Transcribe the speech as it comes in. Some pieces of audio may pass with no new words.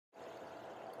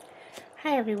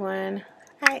Hi everyone,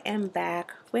 I am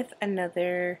back with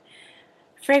another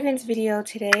fragrance video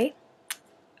today.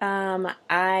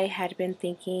 I had been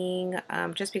thinking,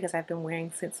 just because I've been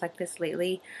wearing scents like this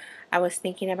lately, I was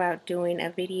thinking about doing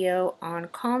a video on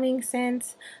calming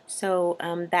scents. So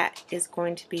that is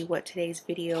going to be what today's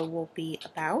video will be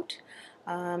about.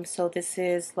 So this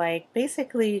is like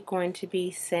basically going to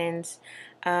be scents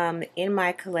in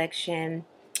my collection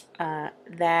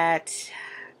that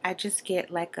I just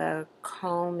get like a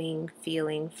calming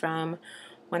feeling from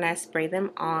when I spray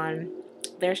them on.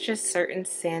 There's just certain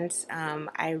scents.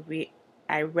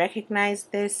 I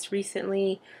recognized this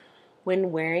recently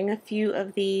when wearing a few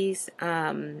of these.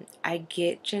 I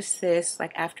get just this,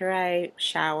 like after I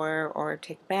shower or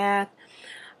take a bath,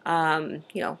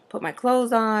 put my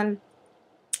clothes on,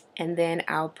 and then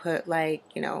I'll put like,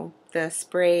 the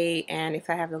spray, and if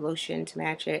I have the lotion to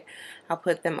match it, I'll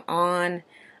put them on.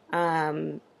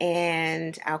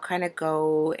 And I'll kind of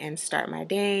go and start my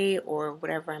day or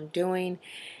whatever I'm doing,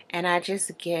 and I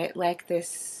just get like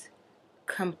this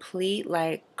complete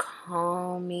like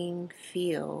calming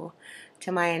feel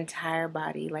to my entire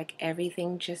body. Like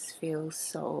everything just feels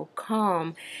so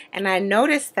calm, and I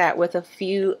noticed that with a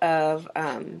few of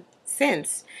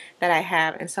scents that I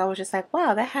have, and so I was just like,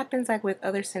 wow, that happens like with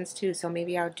other scents too, so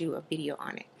maybe I'll do a video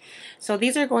on it. So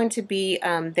these are going to be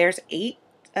there's 8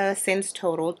 scents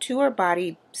total. 2 are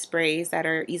body sprays that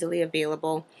are easily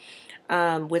available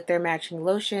with their matching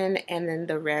lotion, and then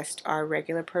the rest are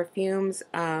regular perfumes.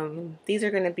 These are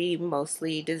going to be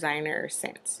mostly designer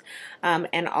scents,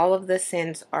 and all of the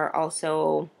scents are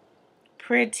also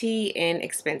pretty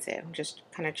inexpensive. I'm just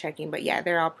kind of checking, but yeah,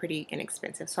 they're all pretty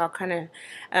inexpensive, so I'll kind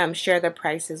of share the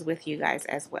prices with you guys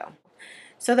as well.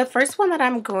 So the first one that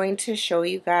I'm going to show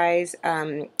you guys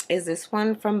is this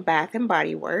one from Bath and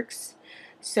Body Works.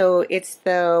 So it's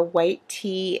the white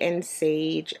tea and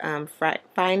sage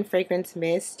fine fragrance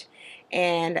mist,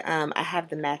 and I have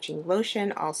the matching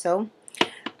lotion also.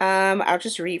 I'll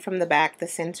just read from the back. The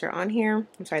scents are on here.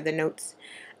 I'm sorry, the notes.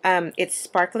 It's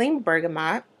sparkling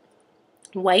bergamot,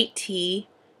 white tea,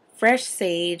 fresh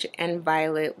sage, and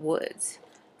violet woods.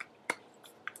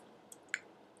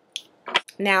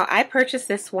 Now, I purchased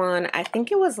this one, I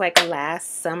think it was like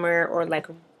last summer, or like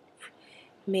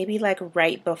maybe like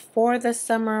right before the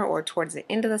summer or towards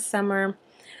the end of the summer.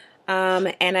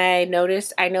 And I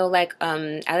noticed, I know like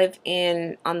I live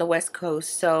on the West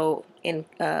Coast, so in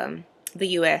the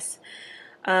US.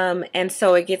 And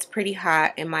so it gets pretty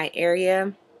hot in my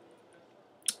area.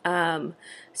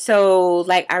 So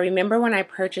like I remember when I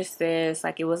purchased this,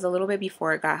 like it was a little bit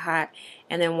before it got hot,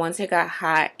 and then once it got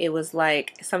hot, it was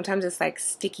like sometimes it's like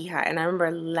sticky hot. And I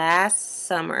remember last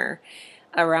summer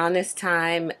around this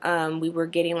time, we were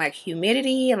getting like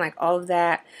humidity and like all of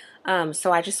that.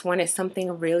 So I just wanted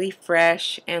something really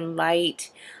fresh and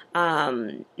light,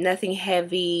 nothing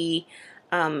heavy,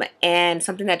 and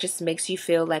something that just makes you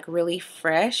feel like really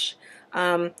fresh.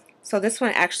 So this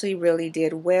one actually really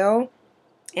did well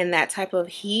in that type of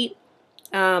heat.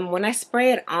 When I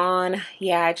spray it on,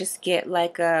 yeah, I just get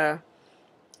like a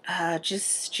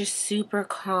just super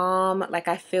calm. Like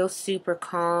I feel super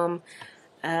calm.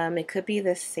 It could be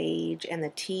the sage and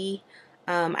the tea.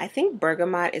 I think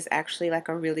bergamot is actually like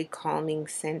a really calming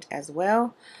scent as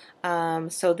well.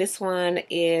 So this one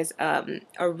is a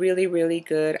really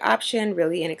good option,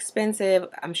 really inexpensive.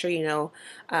 I'm sure you know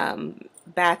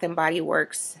Bath and Body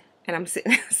Works, and I'm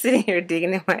sitting here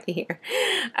digging in my ear.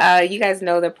 You guys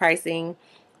know the pricing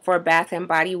for Bath and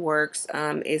Body Works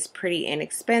is pretty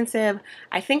inexpensive.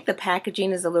 I think the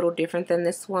packaging is a little different than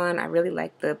this one. I really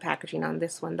like the packaging on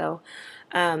this one though.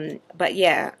 But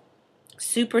yeah,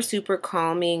 super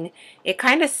calming. It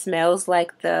kind of smells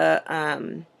like the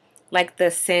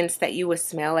scents that you would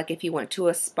smell like if you went to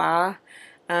a spa.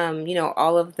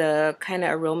 All of the kind of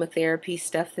aromatherapy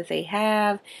stuff that they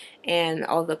have, and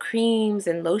all the creams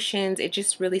and lotions. It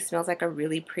just really smells like a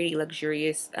really pretty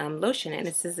luxurious lotion, and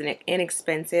this is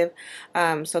inexpensive.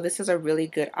 So this is a really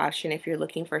good option if you're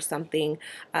looking for something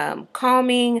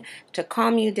calming to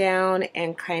calm you down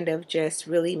and kind of just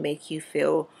really make you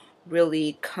feel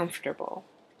really comfortable.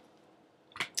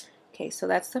 Okay, so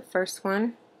that's the first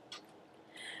one.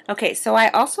 Okay, so I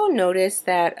also noticed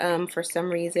that for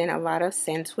some reason a lot of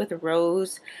scents with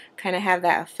rose kind of have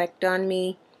that effect on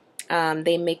me.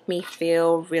 They make me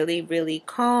feel really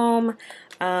calm.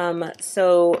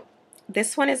 So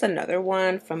this one is another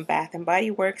one from Bath and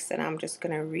Body Works, and I'm just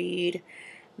gonna read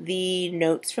the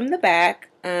notes from the back.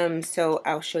 So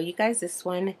I'll show you guys this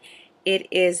one. It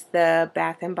is the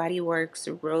Bath and Body Works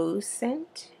rose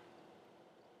scent.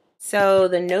 So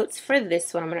the notes for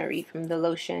this one, I'm going to read from the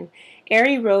lotion.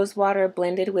 Airy rose water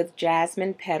blended with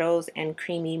jasmine petals and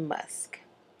creamy musk.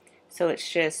 So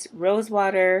it's just rose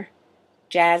water,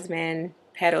 jasmine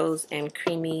petals, and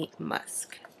creamy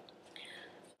musk.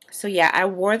 So yeah, I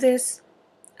wore this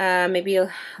maybe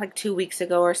like 2 weeks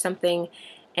ago or something,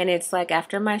 and it's like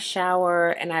after my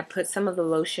shower, and I put some of the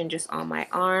lotion just on my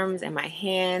arms and my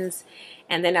hands,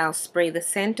 and then I'll spray the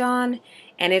scent on,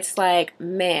 and it's like,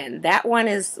 man, that one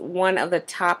is one of the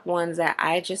top ones that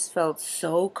I just felt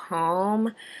so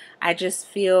calm. I just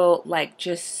feel like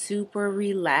just super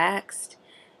relaxed,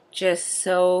 just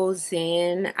so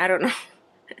zen. I don't know.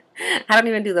 I don't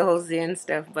even do the whole zen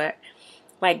stuff, but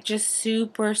like just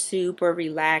super, super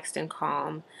relaxed and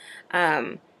calm.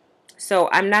 So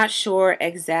I'm not sure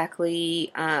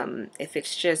exactly if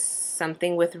it's just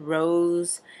something with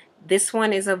rose. This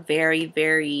one is a very,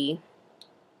 very,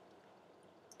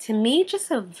 to me,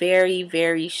 just a very,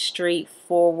 very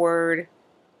straightforward,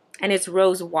 and it's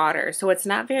rose water. So it's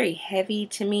not very heavy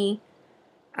to me.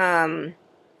 I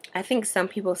think some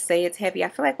people say it's heavy. I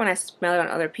feel like when I smell it on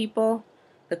other people,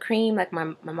 the cream, like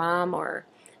my mom or,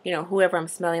 you know, whoever I'm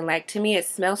smelling like, to me it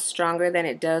smells stronger than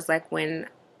it does like when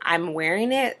I'm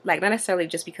wearing it. Like, not necessarily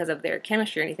just because of their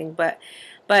chemistry or anything, but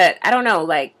I don't know,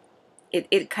 like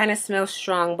it kind of smells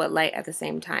strong but light at the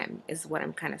same time is what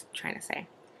I'm kind of trying to say.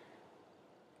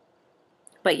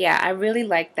 But yeah, I really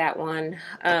like that one.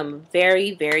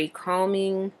 Very, very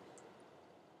calming.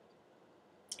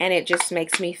 And it just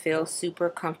makes me feel super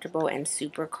comfortable and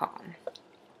super calm.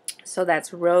 So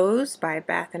that's Rose by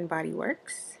Bath and Body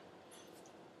Works.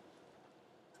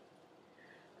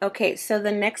 Okay, so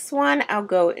the next one I'll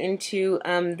go into,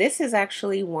 this is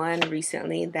actually one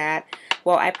recently that,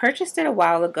 well, I purchased it a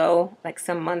while ago, like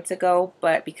some months ago,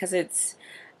 but because it's,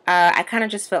 I kind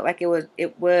of just felt like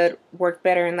it would work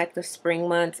better in like the spring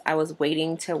months, I was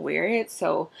waiting to wear it.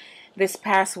 So this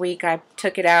past week I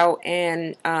took it out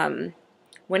and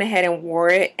went ahead and wore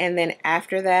it, and then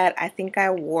after that I think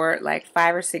I wore it like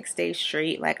 5 or 6 days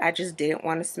straight. Like, I just didn't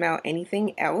want to smell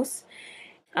anything else.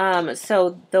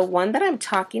 So the one that I'm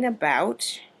talking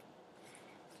about,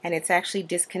 and it's actually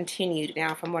discontinued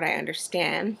now from what I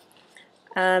understand,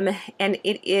 and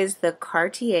it is the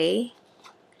Cartier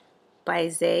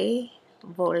Baiser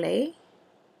Vole,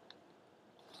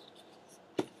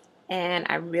 and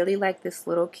I really like this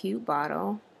little cute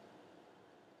bottle.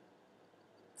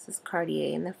 This is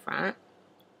Cartier in the front,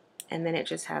 and then it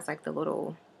just has like the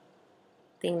little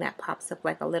thing that pops up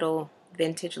like a little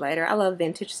vintage lighter. I love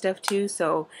vintage stuff too,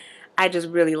 so I just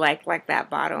really like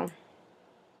that bottle.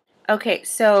 Okay,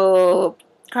 so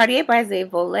Cartier by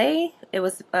Vole. It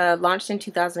was launched in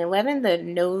 2011. The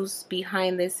nose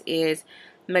behind this is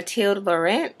Mathilde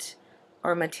Laurent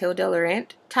or Mathilde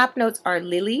Laurent. Top notes are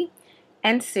lily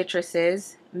and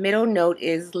citruses. Middle note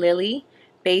is lily.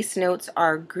 Base notes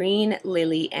are green,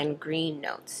 lily, and green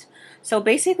notes. So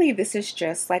basically this is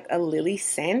just like a lily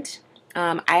scent.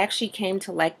 I actually came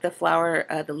to like the flower,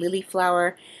 the lily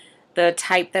flower. The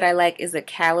type that I like is a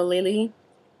calla lily.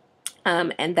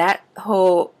 And that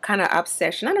whole kind of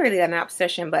obsession, not really an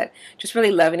obsession, but just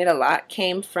really loving it a lot,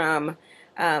 came from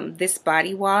this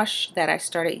body wash that I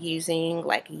started using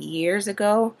like years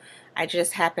ago. I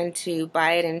just happened to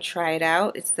buy it and try it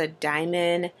out. It's the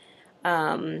Diamond,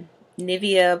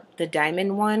 Nivea, the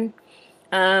Diamond one.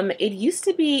 It used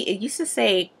to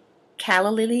say calla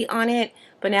lily on it,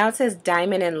 but now it says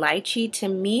diamond and lychee. To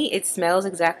me, it smells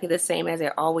exactly the same as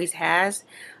it always has.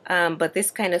 But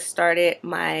this kind of started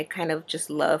my kind of just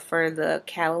love for the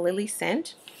calla lily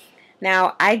scent.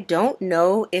 Now, I don't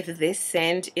know if this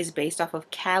scent is based off of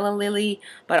calla lily,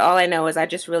 but all I know is I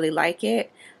just really like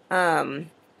it.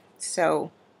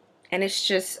 So, and it's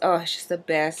just, oh, it's just the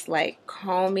best, like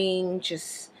calming,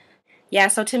 just, yeah.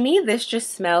 So to me, this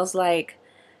just smells like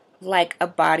a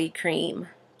body cream,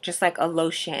 just like a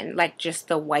lotion, like just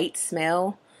the white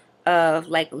smell of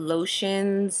like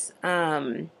lotions,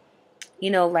 you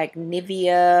know, like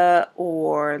Nivea,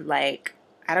 or like,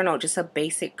 I don't know, just a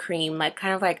basic cream, like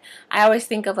kind of like, I always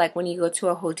think of like when you go to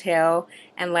a hotel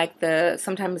and like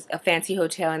sometimes a fancy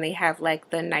hotel and they have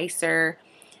like the nicer,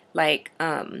 like,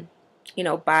 you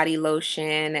know, body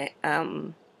lotion,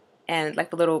 and like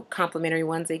the little complimentary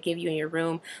ones they give you in your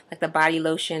room, like the body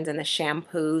lotions and the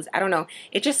shampoos. I don't know.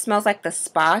 It just smells like the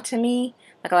spa to me.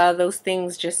 Like a lot of those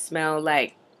things just smell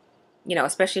like, you know,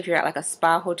 especially if you're at like a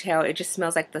spa hotel, it just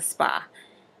smells like the spa.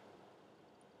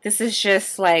 This is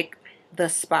just like the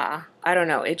spa. I don't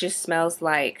know. It just smells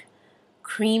like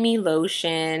creamy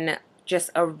lotion,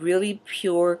 just a really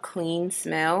pure, clean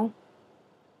smell.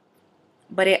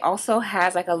 But it also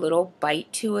has like a little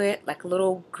bite to it, like a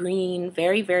little green,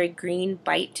 very, very green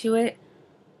bite to it.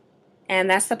 And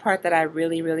that's the part that I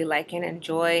really, really like and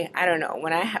enjoy. I don't know,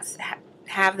 when I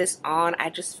have this on, I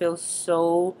just feel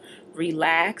so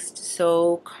relaxed,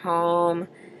 so calm.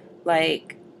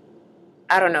 Like,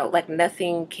 I don't know, like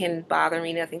nothing can bother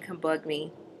me, nothing can bug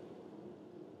me.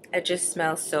 It just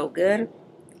smells so good.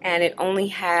 And it only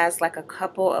has like a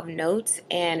couple of notes,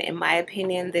 and in my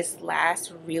opinion, this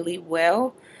lasts really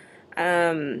well.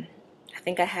 I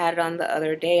think I had it on the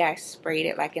other day. I sprayed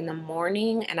it like in the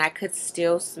morning, and I could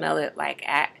still smell it like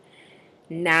at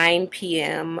 9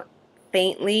 p.m.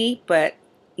 faintly, but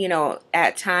you know,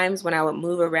 at times when I would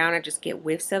move around, I just get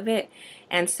whiffs of it.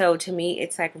 And so to me,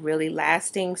 it's like really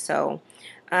lasting. So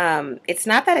it's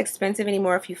not that expensive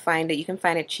anymore. If you find it, you can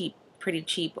find it cheap, pretty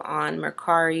cheap on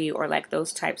Mercari or like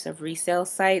those types of resale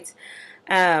sites.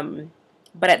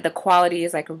 But the quality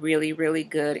is like really, really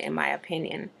good in my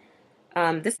opinion.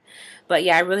 But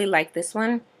yeah, I really like this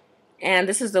one. And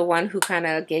this is the one who kind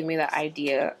of gave me the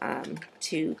idea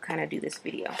to kind of do this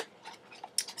video.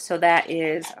 So that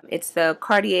is, it's the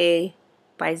Cartier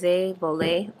Baiser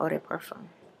Vole Eau de Parfum.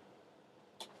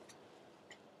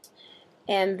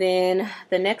 And then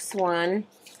the next one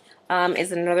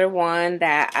is another one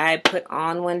that I put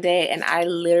on one day and I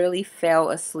literally fell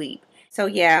asleep. So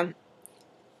yeah,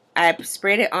 I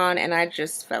sprayed it on and I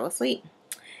just fell asleep.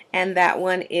 And that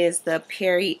one is the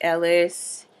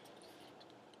Ellis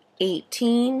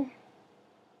 18.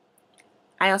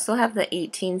 I also have the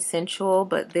 18 Sensual,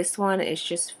 but this one is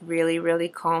just really, really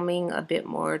calming, a bit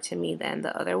more to me than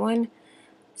the other one.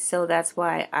 So that's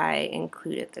why I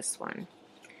included this one.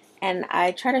 And I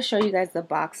try to show you guys the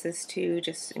boxes too,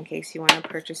 just in case you want to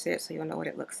purchase it so you'll know what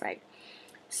it looks like.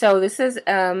 So this is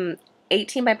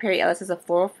 18 by Perry Ellis. Is a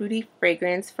floral fruity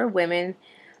fragrance for women.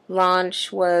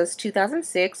 Launch was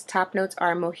 2006. Top notes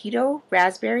are mojito,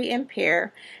 raspberry, and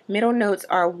pear. Middle notes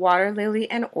are water lily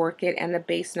and orchid, and the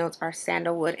base notes are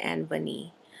sandalwood and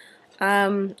vanille.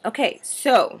 Okay,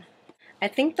 so I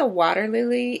think the water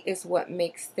lily is what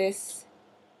makes this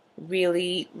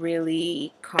really,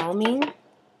 really calming.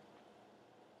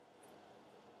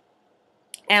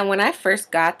 And when I first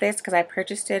got this, because I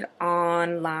purchased it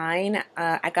online,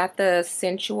 I got the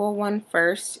Sensual one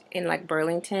first in like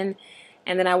Burlington,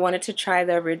 and then I wanted to try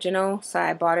the original, so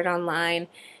I bought it online.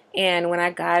 And when I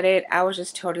got it, I was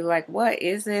just totally like, what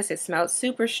is this? It smells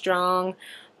super strong,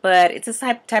 but it's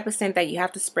a type of scent that you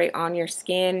have to spray on your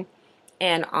skin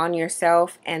and on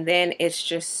yourself, and then it's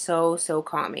just so, so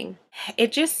calming.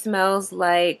 It just smells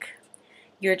like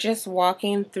you're just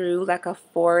walking through like a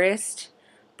forest,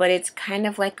 but it's kind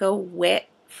of like a wet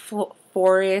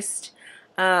forest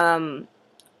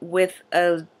with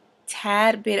a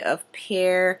tad bit of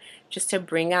pear just to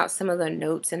bring out some of the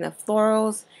notes and the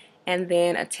florals, and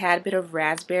then a tad bit of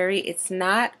raspberry. It's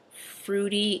not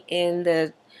fruity in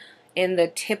the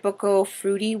typical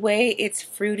fruity way. It's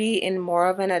fruity in more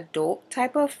of an adult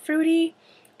type of fruity.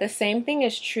 The same thing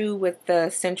is true with the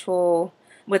Sensual,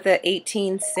 with the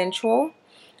 18 Sensual.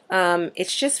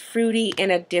 It's just fruity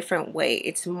in a different way.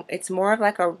 It's more of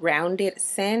like a rounded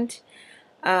scent,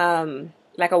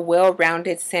 like a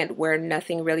well-rounded scent where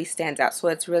nothing really stands out. So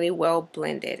it's really well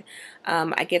blended.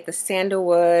 I get the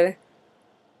sandalwood,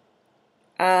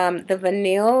 the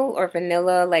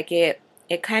vanilla, like it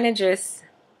kind of just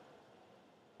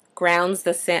grounds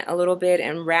the scent a little bit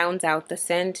and rounds out the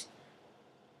scent.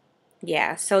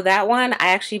 Yeah, so that one, I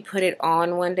actually put it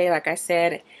on one day, like I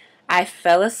said. I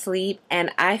fell asleep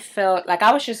and I felt like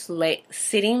I was just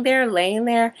sitting there, laying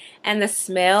there, and the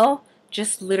smell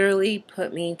just literally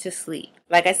put me to sleep.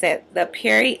 Like I said, the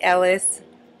Perry Ellis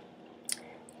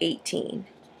 18.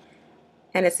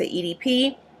 And it's an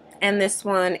EDP. And this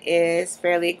one is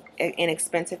fairly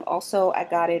inexpensive also. I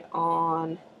got it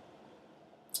on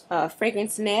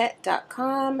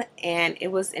fragrancenet.com and it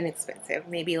was inexpensive.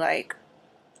 Maybe like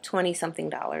 20 something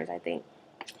dollars, I think.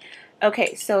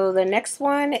 Okay, so the next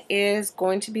one is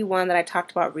going to be one that I talked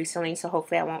about recently, so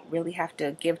hopefully I won't really have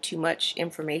to give too much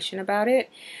information about it.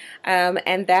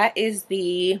 And that is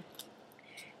the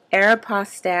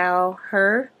Aeropostale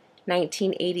Her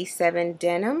 1987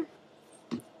 Denim.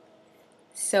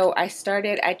 So I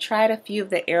tried a few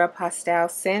of the Aeropostale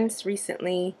scents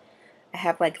recently. I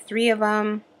have like 3 of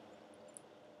them.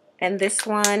 And this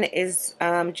one is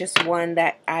just one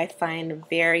that I find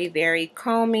very, very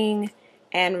calming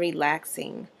and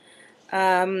relaxing.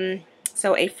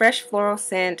 So a fresh floral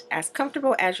scent as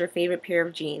comfortable as your favorite pair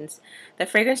of jeans. The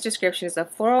fragrance description is a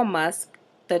floral musk.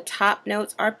 The top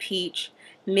notes are peach,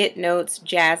 mid notes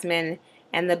jasmine,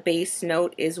 and the base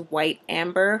note is white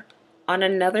amber On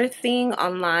another thing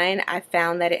online, I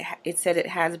found that it said it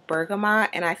has bergamot,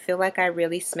 and I feel like I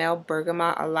really smell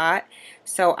bergamot a lot.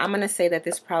 So I'm going to say that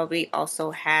this probably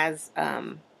also has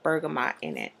bergamot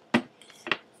in it.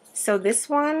 So this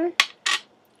one,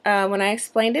 when I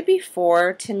explained it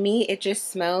before, to me it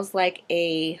just smells like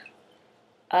a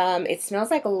it smells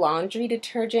like a laundry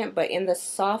detergent, but in the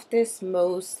softest,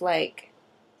 most like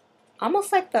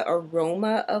almost like the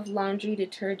aroma of laundry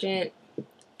detergent,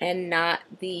 and not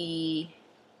the,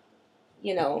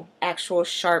 you know, actual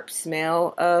sharp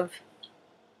smell of,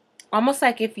 almost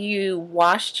like if you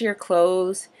washed your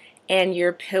clothes and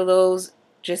your pillows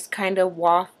just kind of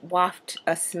waft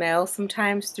a smell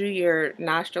sometimes through your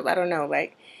nostril. I don't know,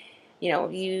 like, you know,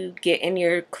 you get in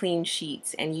your clean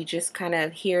sheets and you just kind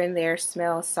of here and there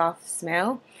smell a soft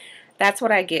smell. That's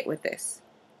what I get with this.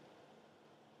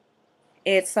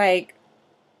 It's like,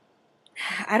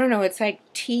 I don't know, it's like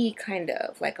tea, kind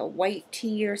of like a white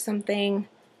tea or something,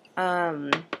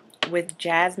 with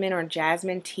jasmine or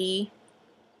jasmine tea.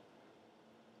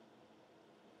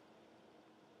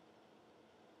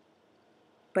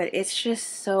 But it's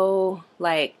just so,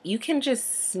 like, you can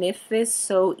just sniff this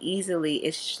so easily.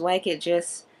 It's like it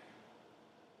just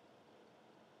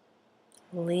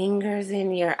lingers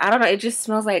in your, I don't know, it just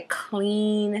smells like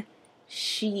clean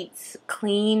sheets,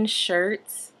 clean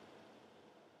shirts.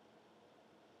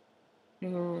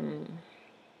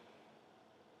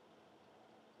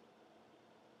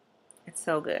 It's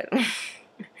so good.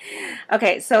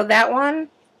 Okay, so that one,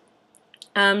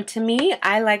 to me,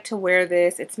 I like to wear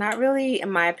this. It's not really, in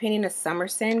my opinion, a summer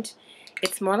scent.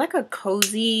 It's more like a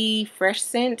cozy, fresh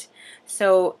scent.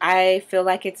 So I feel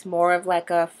like it's more of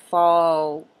like a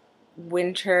fall,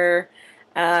 winter,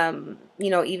 you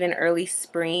know, even early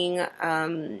spring.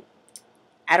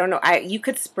 I don't know. You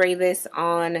could spray this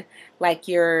on like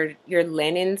your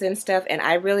linens and stuff, and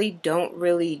I really don't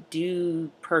really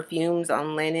do perfumes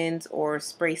on linens or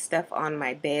spray stuff on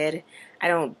my bed. I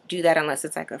don't do that unless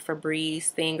it's like a Febreze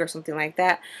thing or something like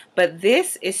that. But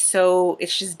this is so,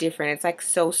 it's just different. It's like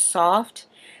so soft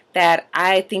that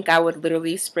I think I would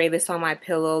literally spray this on my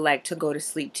pillow like to go to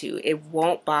sleep to. It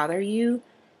won't bother you.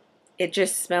 It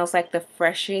just smells like the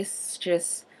freshest,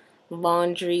 just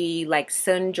laundry, like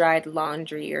sun-dried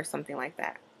laundry or something like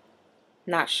that.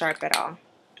 Not sharp at all.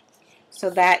 So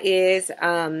that is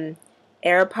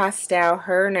Aeropostale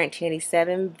Her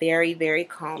 1987. Very, very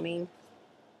calming.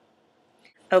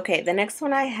 Okay, the next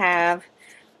one I have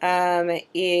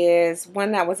is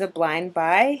one that was a blind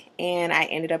buy, and I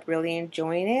ended up really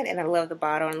enjoying it, and I love the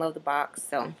bottle and love the box.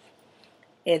 So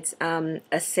it's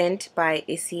a scent by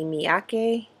Issey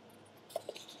Miyake.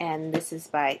 And this is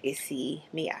by Issey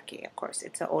Miyake, of course.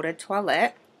 It's an eau de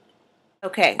toilette.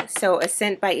 Okay, so a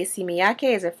scent by Issey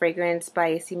Miyake is a fragrance by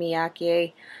Issey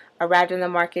Miyake. Arrived on the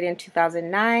market in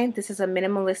 2009. This is a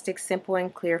minimalistic, simple,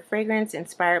 and clear fragrance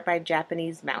inspired by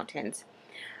Japanese mountains.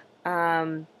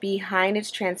 Behind its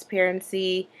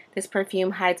transparency, this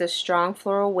perfume hides a strong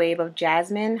floral wave of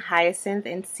jasmine, hyacinth,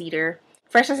 and cedar.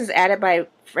 Freshness is added by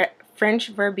French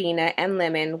verbena and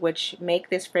lemon, which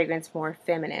make this fragrance more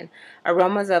feminine.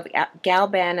 Aromas of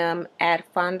galbanum add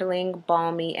fondling,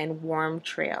 balmy, and warm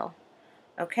trail.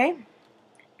 Okay.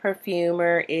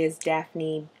 Perfumer is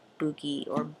Daphne Boogie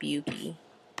or Bugie.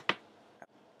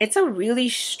 It's a really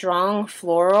strong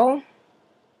floral,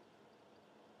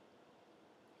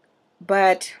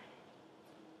 but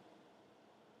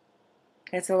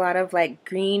it's a lot of like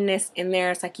greenness in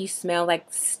there. It's like you smell like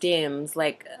stems,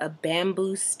 like a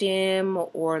bamboo stem,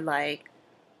 or like,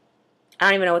 I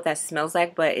don't even know what that smells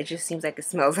like, but it just seems like it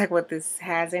smells like what this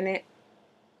has in it.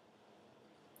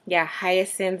 Yeah,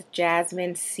 hyacinth,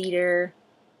 jasmine, cedar.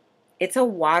 It's a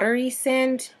watery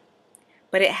scent,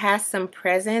 but it has some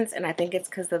presence, and I think it's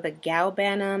because of the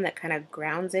galbanum that kind of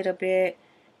grounds it a bit.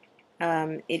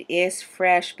 It is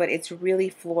fresh, but it's really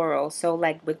floral. So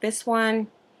like with this one,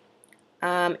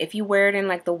 if you wear it in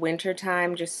like the winter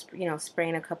time, just, you know,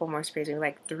 spraying a couple more sprays, maybe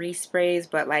like 3 sprays,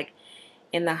 but like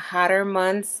in the hotter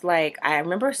months, like I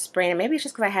remember spraying it, maybe it's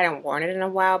just because I hadn't worn it in a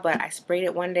while, but I sprayed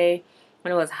it one day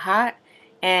when it was hot,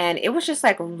 and it was just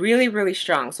like really, really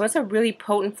strong. So it's a really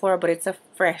potent floral, but it's a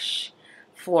fresh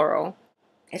floral.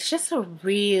 It's just a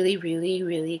really, really,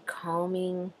 really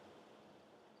calming.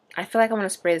 I feel like I'm going to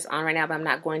spray this on right now, but I'm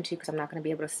not going to because I'm not going to be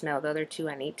able to smell the other two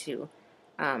I need to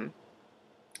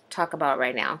talk about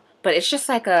right now. But it's just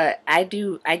like a, I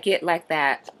get like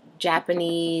that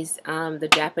Japanese, the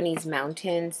Japanese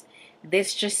mountains.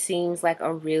 This just seems like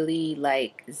a really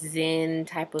like zen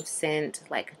type of scent,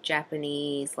 like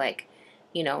Japanese, like,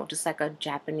 you know, just like a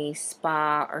Japanese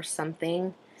spa or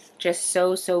something. Just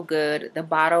so, so good. The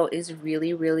bottle is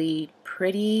really, really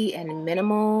pretty and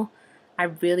minimal. I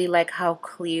really like how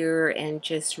clear and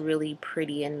just really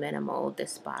pretty and minimal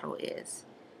this bottle is.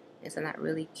 Isn't that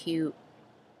really cute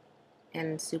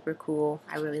and super cool?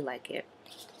 I really like it.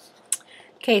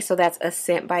 Okay, so that's a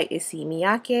scent by Issey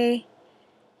Miyake.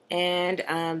 And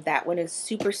that one is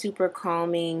super, super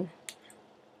calming.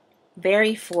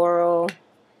 Very floral.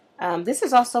 This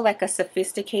is also like a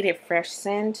sophisticated fresh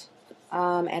scent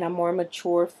and a more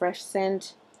mature fresh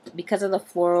scent because of the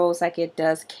florals, like it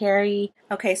does carry.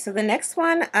 Okay, so the next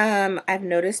one I've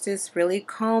noticed is really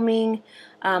calming.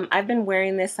 I've been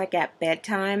wearing this like at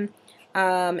bedtime.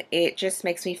 It just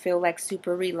makes me feel like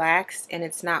super relaxed and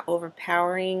it's not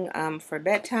overpowering for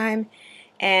bedtime.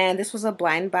 And this was a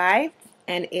blind buy,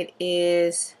 and it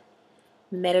is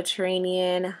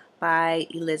Mediterranean by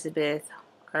Elizabeth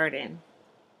Arden.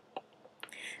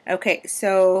 Okay,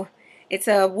 so it's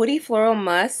a woody floral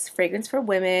musk fragrance for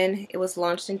women. It was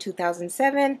launched in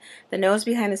 2007. The nose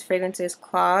behind this fragrance is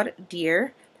Claude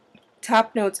Deer.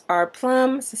 Top notes are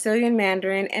plum, Sicilian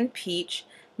mandarin, and peach.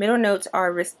 Middle notes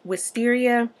are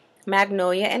wisteria,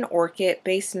 magnolia, and orchid.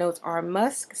 Base notes are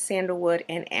musk, sandalwood,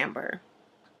 and amber.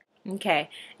 Okay,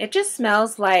 it just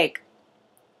smells like,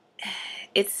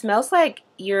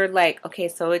 you're like, okay,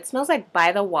 so it smells like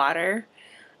by the water.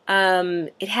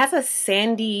 It has a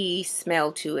sandy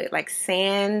smell to it, like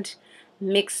sand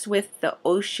mixed with the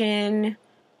ocean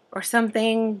or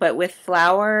something, but with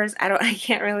flowers. I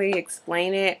can't really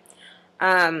explain it.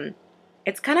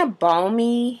 It's kind of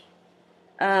balmy.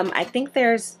 I think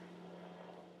there's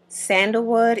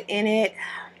sandalwood in it.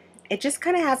 It just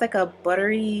kind of has like a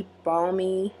buttery,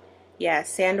 balmy, yeah,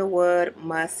 sandalwood,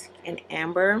 musk, and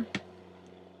amber.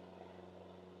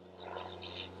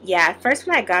 Yeah, at first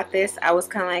when I got this, I was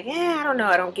kind of like, I don't know,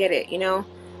 I don't get it, you know?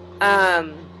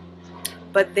 Um,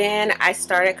 but then I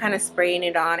started kind of spraying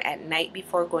it on at night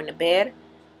before going to bed,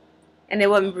 and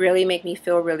it would really make me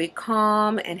feel really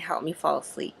calm and help me fall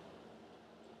asleep.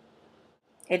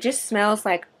 It just smells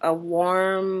like a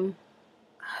warm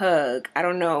hug, I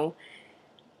don't know,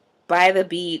 by the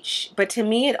beach. But to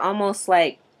me, it almost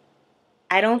like,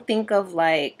 I don't think of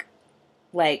like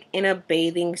in a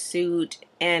bathing suit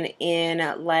and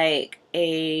in like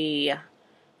a,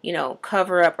 you know,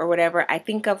 cover up or whatever. I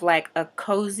think of like a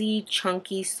cozy,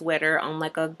 chunky sweater on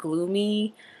like um,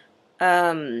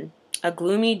 a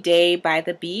gloomy day by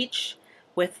the beach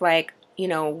with like, you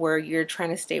know, where you're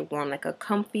trying to stay warm, like a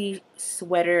comfy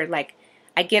sweater. Like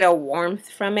I get a warmth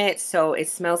from it, so it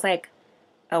smells like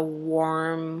it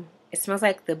smells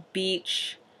like the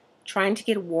beach, trying to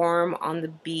get warm on the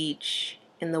beach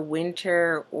in the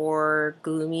winter or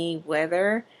gloomy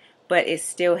weather, but it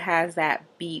still has that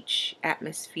beach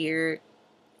atmospheric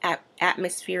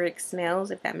smells,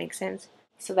 if that makes sense.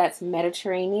 So that's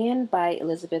Mediterranean by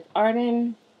Elizabeth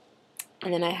Arden.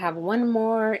 And then I have one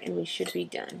more and we should be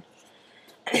done.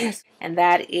 And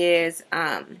that is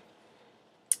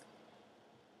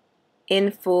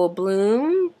In Full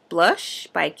Bloom Blush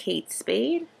by Kate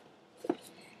Spade.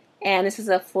 And this is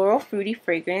a floral fruity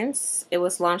fragrance. It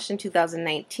was launched in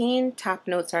 2019. Top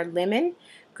notes are lemon,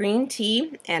 green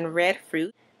tea, and red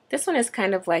fruit. This one is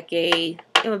kind of like it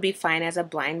would be fine as a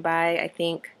blind buy, I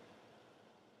think.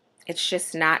 It's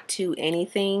just not too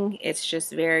anything. It's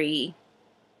just very,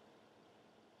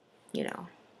 you know,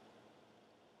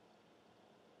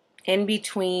 in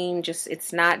between. Just,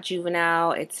 it's not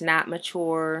juvenile. It's not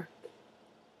mature.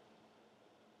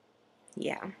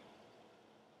 Yeah.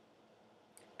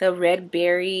 The red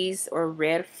berries or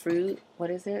red fruit.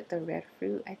 What is it? The red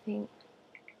fruit, I think.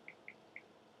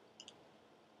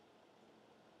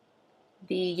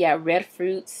 The red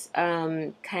fruits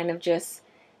kind of just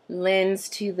lends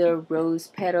to the rose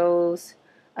petals.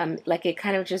 Like it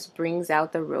kind of just brings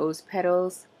out the rose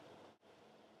petals.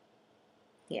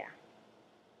 Yeah.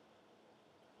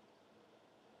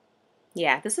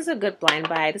 Yeah, this is a good blind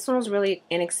buy. This one was really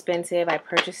inexpensive. I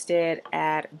purchased it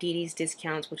at Dee Dee's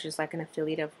Discounts, which is like an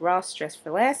affiliate of Ross Dress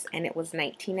for Less, and it was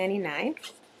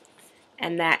 $19.99.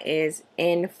 And that is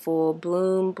In Full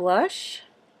Bloom Blush.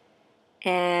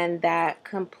 And that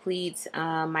completes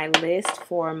my list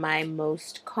for my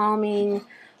most calming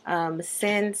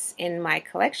scents in my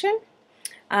collection.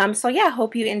 So yeah,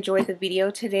 hope you enjoyed the video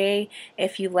today.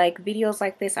 If you like videos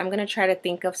like this, I'm going to try to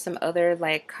think of some other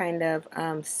like kind of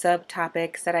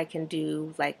subtopics that I can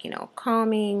do, like, you know,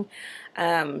 calming,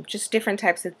 just different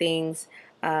types of things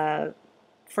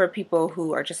for people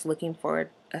who are just looking for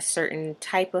a certain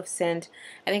type of scent.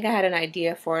 I think I had an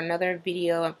idea for another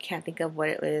video. I can't think of what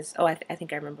it was. Oh, I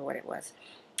think I remember what it was.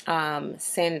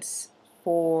 Scents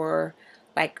for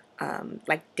like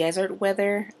desert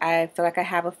weather. I feel like I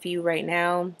have a few right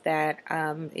now that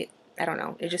I don't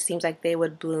know. It just seems like they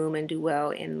would bloom and do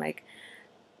well in like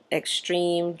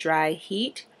extreme dry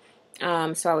heat.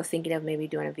 So I was thinking of maybe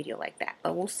doing a video like that,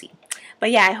 but we'll see. But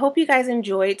yeah, I hope you guys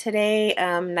enjoyed today.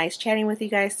 Nice chatting with you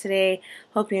guys today.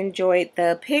 Hope you enjoyed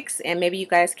the pics, and maybe you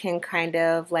guys can kind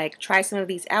of like try some of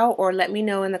these out, or let me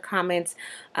know in the comments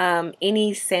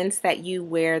any scents that you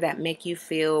wear that make you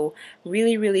feel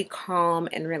really, really calm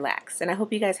and relaxed. And I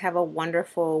hope you guys have a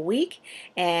wonderful week,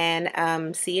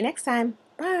 and see you next time.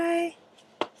 Bye.